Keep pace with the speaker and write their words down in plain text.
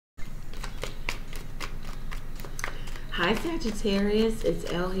Hi Sagittarius,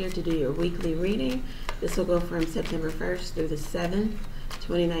 it's Elle here to do your weekly reading. This will go from September 1st through the 7th,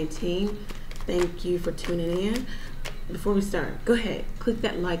 2019. Thank you for tuning in. Before we start, go ahead, click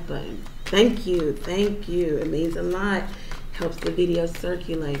that like button. Thank you, thank you. It means a lot. Helps the video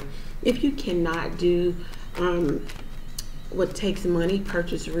circulate. If you cannot do what takes money,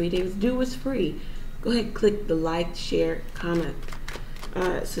 purchase readings, do what's free. Go ahead, click the like, share, comment,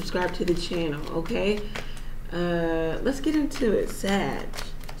 subscribe to the channel, okay? Let's get into it. Sag.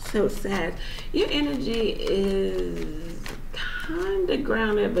 So Sag, your energy is kind of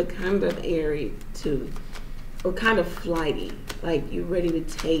grounded but kind of airy too, or kind of flighty, like you're ready to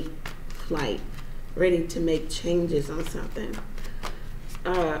take flight, ready to make changes on something.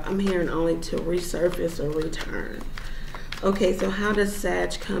 I'm hearing only to resurface or return. Okay, so how does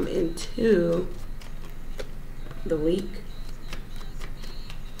Sag come into the week?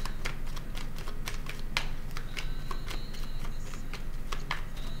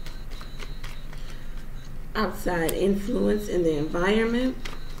 Outside influence in the environment.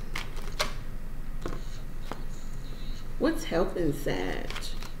 What's helping Sag?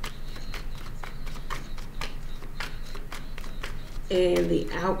 And the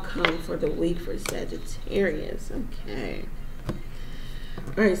outcome for the week for Sagittarius. Okay.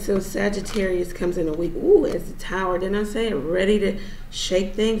 All right, so Sagittarius comes in a week, ooh, as the Tower. Didn't I say it? Ready to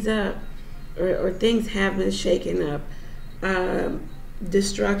shake things up, or things have been shaken up.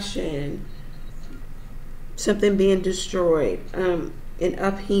 Destruction, something being destroyed, an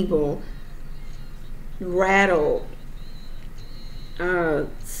upheaval, rattled,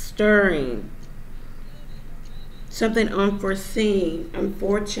 stirring, something unforeseen,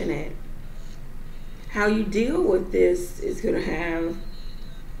 unfortunate. How you deal with this is going to have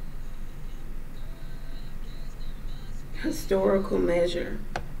historical measure.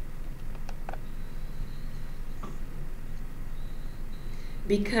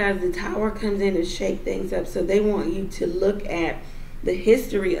 Because the Tower comes in and shake things up, so they want you to look at the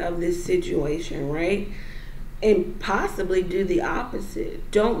history of this situation, right? And possibly do the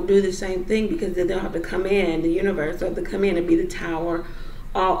opposite. Don't do the same thing, because then they'll have to come in, the universe will have to come in and be the Tower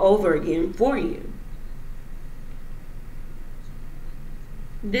all over again for you.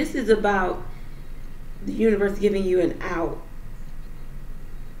 This is about the universe giving you an out.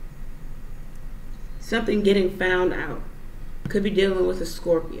 Something getting found out. Could be dealing with a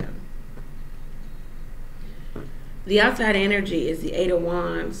Scorpio. The outside energy is the 8 of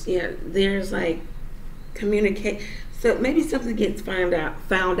Wands. Yeah, there's like communicate. So maybe something gets found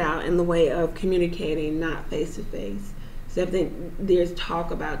out in the way of communicating, not face to face. Something, there's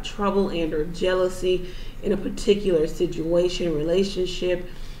talk about trouble and or jealousy in a particular situation, relationship.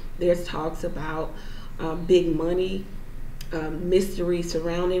 There's talks about big money, mystery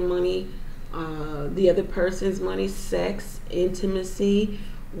surrounding money, the other person's money, sex, intimacy,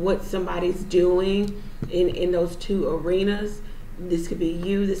 what somebody's doing in those two arenas. This could be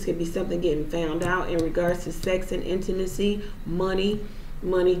you, this could be something getting found out in regards to sex and intimacy, money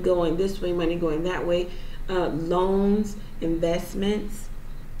going this way, money going that way, loans, investments.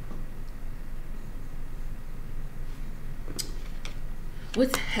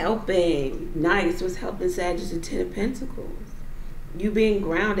 What's helping? Nice. What's helping Sag is the 10 of Pentacles. You being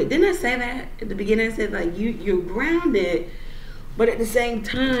grounded. Didn't I say that at the beginning? I said like you're grounded, but at the same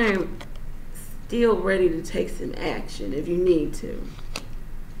time still ready to take some action if you need to.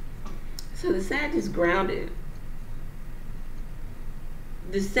 So the Sag is grounded.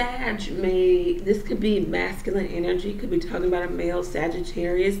 The Sag this could be masculine energy, could be talking about a male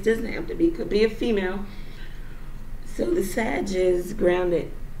Sagittarius, doesn't have to be, could be a female. So the Sag is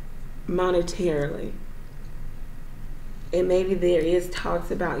grounded monetarily. And maybe there is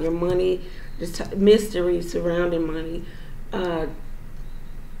talks about your money, just mystery surrounding money,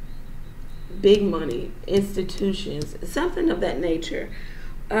 big money, institutions, something of that nature.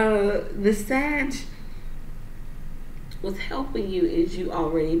 The Sag, what's helping you is you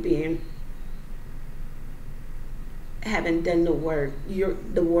already having done the work.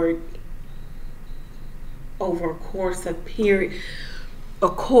 The work over a course of period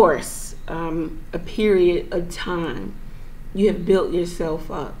of time. You have built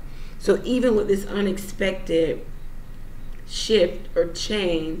yourself up. So even with this unexpected shift or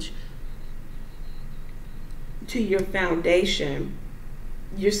change to your foundation,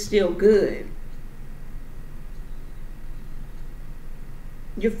 you're still good.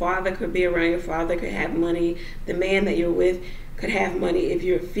 Your father could be around, your father could have money, the man that you're with could have money if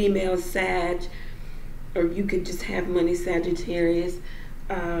you're a female Sag, or you could just have money, Sagittarius.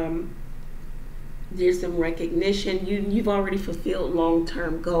 There's some recognition. You've already fulfilled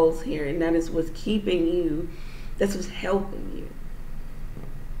long-term goals here, and that is what's keeping you That's what's helping you.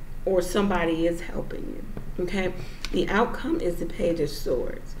 Or somebody is helping you. Okay? The outcome is the Page of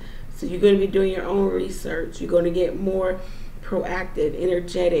Swords. So you're going to be doing your own research. You're going to get more proactive,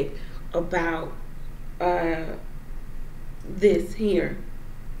 energetic about this here.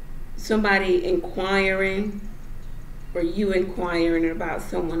 Somebody inquiring, or you inquiring about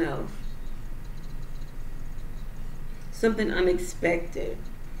someone else. Something unexpected.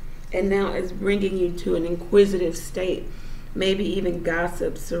 And now it's bringing you to an inquisitive state. Maybe even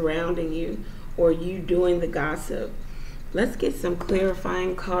gossip surrounding you, or you doing the gossip. Let's get some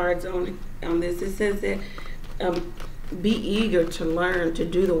clarifying cards on this. It says that be eager to learn, to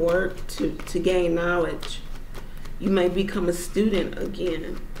do the work, to gain knowledge. You may become a student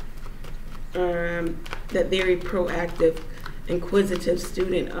again. That very proactive, inquisitive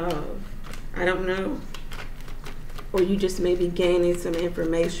student of, I don't know. Or you just may be gaining some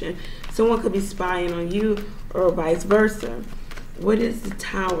information. Someone could be spying on you, or vice versa. What is the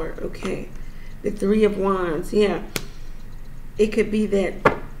Tower? Okay. The Three of Wands. Yeah. It could be that.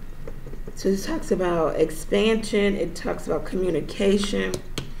 So it talks about expansion. It talks about communication.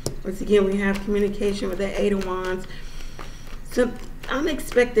 Once again, we have communication with the Eight of Wands. Some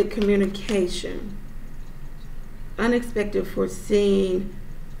unexpected communication. Unexpected, foreseen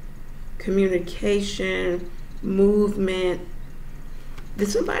communication, movement. Did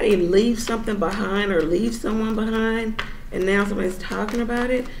somebody leave something behind, or leave someone behind, and now somebody's talking about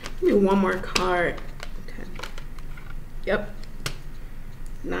it? Give me one more card. Okay. Yep.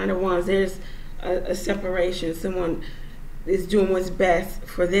 Nine of Wands. There's a separation. Someone is doing what's best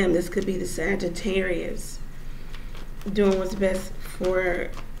for them. This could be the Sagittarius. Doing what's best for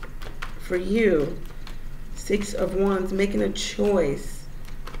you. Six of Wands. Making a choice.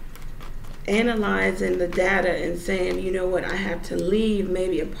 Analyzing the data and saying, you know what, I have to leave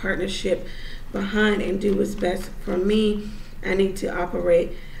maybe a partnership behind and do what's best for me. I need to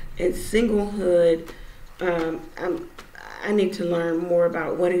operate in singlehood. I need to learn more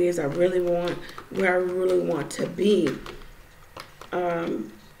about what it is I really want, where I really want to be.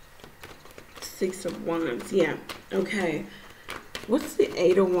 Six of Wands. Yeah. Okay. What's the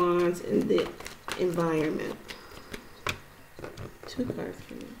Eight of Wands in the environment? Two cards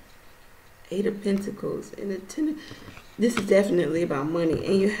for me. Eight of Pentacles and the Ten. This is definitely about money.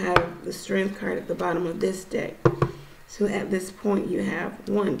 And you have the Strength card at the bottom of this deck. So at this point you have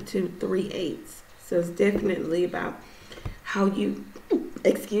 1, 2, 3 eights. So it's definitely about how you,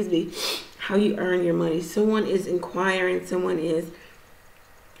 excuse me, how you earn your money. Someone is inquiring. Someone is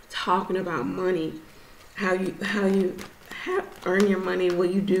talking about money. How you earn your money.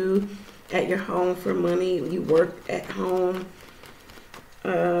 What you do at your home for money. You work at home.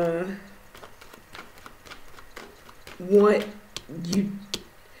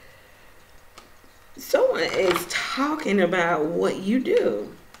 Someone is talking about what you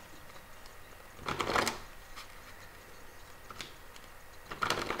do.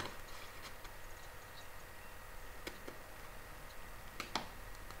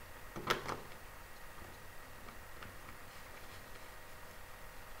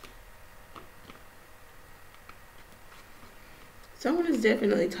 Someone is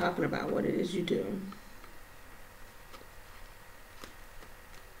definitely talking about what it is you do.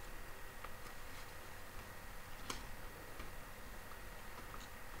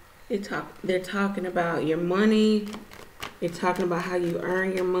 They're talking about your money. They're talking about how you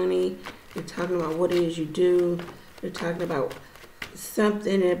earn your money. They're talking about what it is you do. They're talking about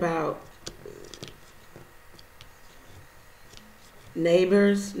something about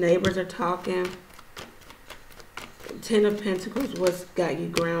neighbors. Neighbors are talking. Ten of Pentacles, what's got you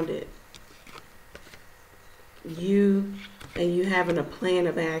grounded? You having a plan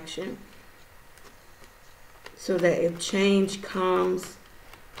of action. So that if change comes,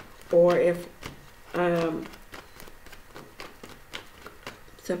 or if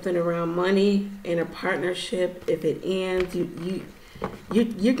something around money in a partnership, if it ends,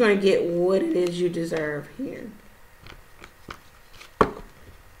 you're going to get what it is you deserve here.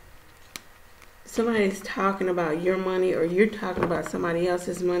 Somebody's talking about your money, or you're talking about somebody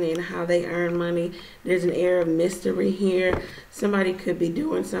else's money and how they earn money. There's an air of mystery here. Somebody could be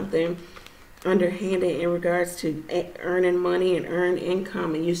doing something underhanded in regards to earning money and earn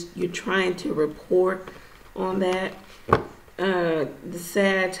income, and you're trying to report on that. The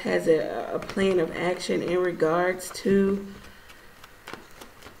Sag has a plan of action in regards to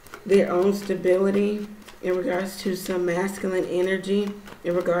their own stability, in regards to some masculine energy,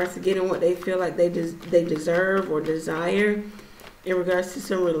 in regards to getting what they feel like they deserve or desire, in regards to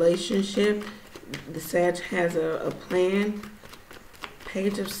some relationship. The Sag has a plan.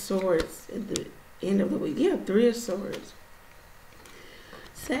 Page of Swords End of the week. Yeah, Three of Swords.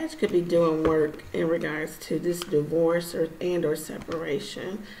 Sag could be doing work in regards to this divorce or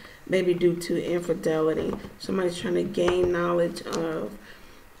separation, maybe due to infidelity. Somebody's trying to gain knowledge of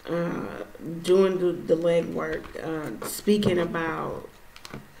doing the legwork, speaking about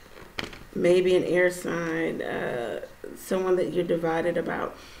maybe an air sign, someone that you're divided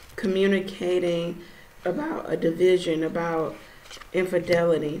about, communicating about a division, about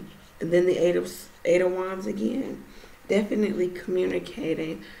infidelity. And then the Eight of Wands again. Definitely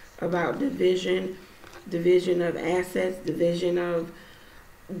communicating about division of assets, division of,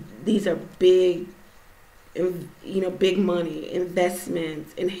 these are big, big money,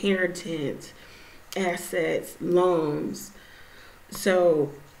 investments, inheritance, assets, loans.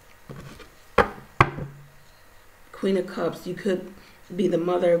 So, Queen of Cups, you could be the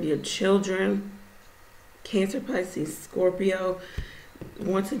mother of your children. Cancer, Pisces, Scorpio.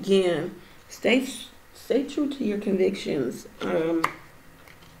 Once again, stay true to your convictions.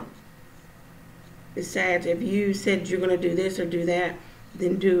 Sag, if you said you're going to do this or do that,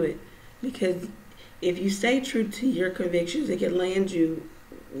 then do it. Because if you stay true to your convictions, it can land you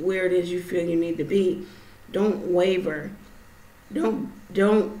where it is you feel you need to be. Don't waver.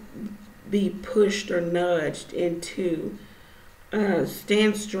 Don't be pushed or nudged into.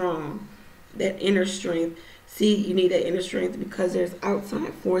 Stand strong. That inner strength. See, you need that inner strength because there's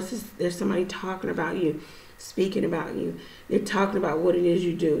outside forces. There's somebody talking about you, speaking about you. They're talking about what it is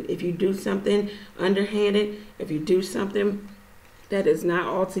you do. If you do something underhanded, if you do something that is not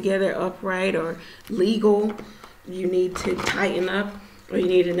altogether upright or legal, you need to tighten up, or you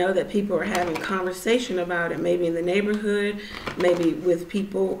need to know that people are having conversation about it, maybe in the neighborhood, maybe with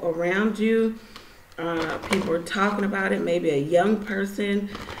people around you. People are talking about it, maybe a young person.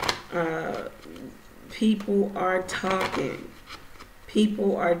 People are talking.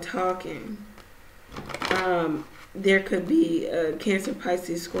 People are talking. There could be a Cancer,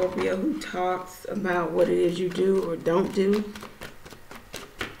 Pisces, Scorpio who talks about what it is you do or don't do.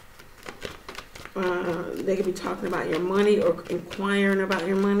 They could be talking about your money or inquiring about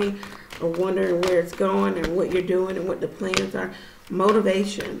your money or wondering where it's going and what you're doing and what the plans are.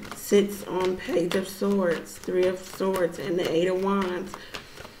 Motivation sits on Page of Swords, Three of Swords, and the Eight of Wands.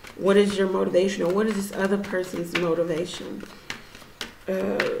 What is your motivation, or what is this other person's motivation?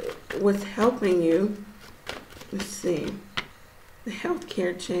 What's helping you? Let's see. The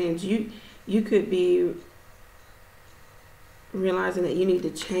healthcare change. You could be realizing that you need to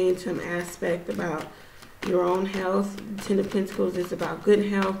change some aspect about your own health. Ten of Pentacles is about good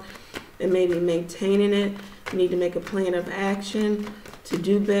health and maybe maintaining it. You need to make a plan of action to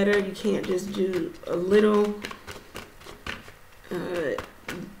do better. You can't just do a little.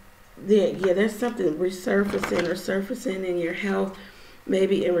 There's something resurfacing or surfacing in your health,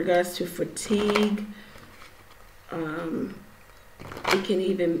 maybe in regards to fatigue. It can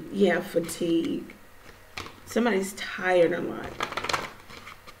even, fatigue. Somebody's tired a lot.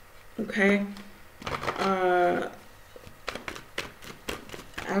 Okay?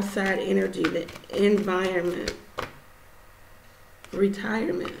 Outside energy, the environment,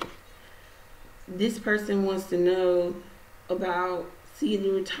 retirement. This person wants to know about, see, the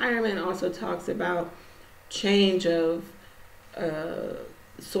retirement also talks about change of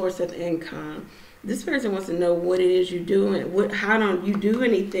source of income. This person wants to know what it is you're doing. How don't you do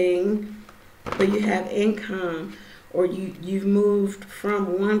anything, but you have income, or you've moved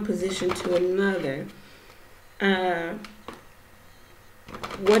from one position to another.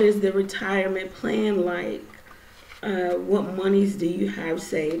 What is the retirement plan like? What monies do you have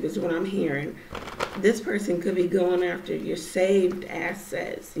saved is what I'm hearing. This person could be going after your saved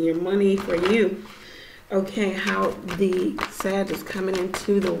assets, your money for you. Okay, how the Sag is coming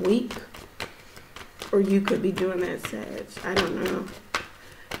into the week, or you could be doing that, Sag. I don't know.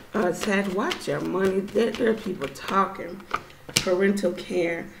 Sag, watch your money. There are people talking. Parental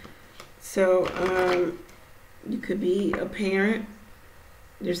care. So you could be a parent.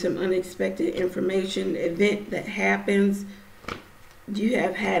 There's some unexpected information, event that happens. You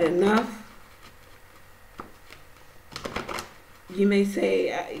have had enough. You may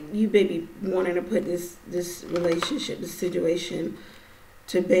say, you may be wanting to put this relationship, this situation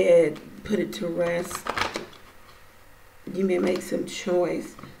to bed, put it to rest. You may make some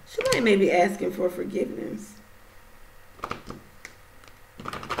choice. Somebody may be asking for forgiveness.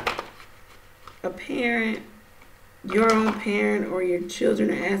 A parent, your own parent, or your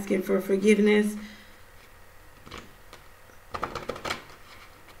children are asking for forgiveness.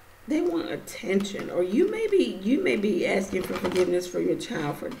 They want attention, or you may be asking for forgiveness for your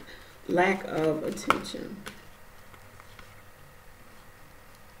child for lack of attention.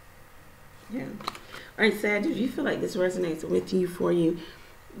 Yeah. All right, Sag, if you feel like this resonates with you,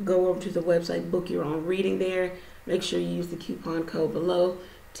 go over to the website, book your own reading there. Make sure you use the coupon code below.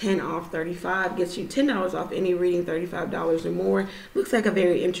 10 off 35 gets you $10 off any reading, $35 or more. Looks like a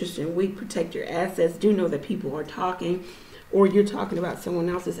very interesting week. Protect your assets. Do know that people are talking, or you're talking about someone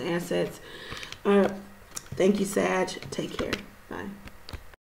else's assets. Thank you, Sag. Take care. Bye.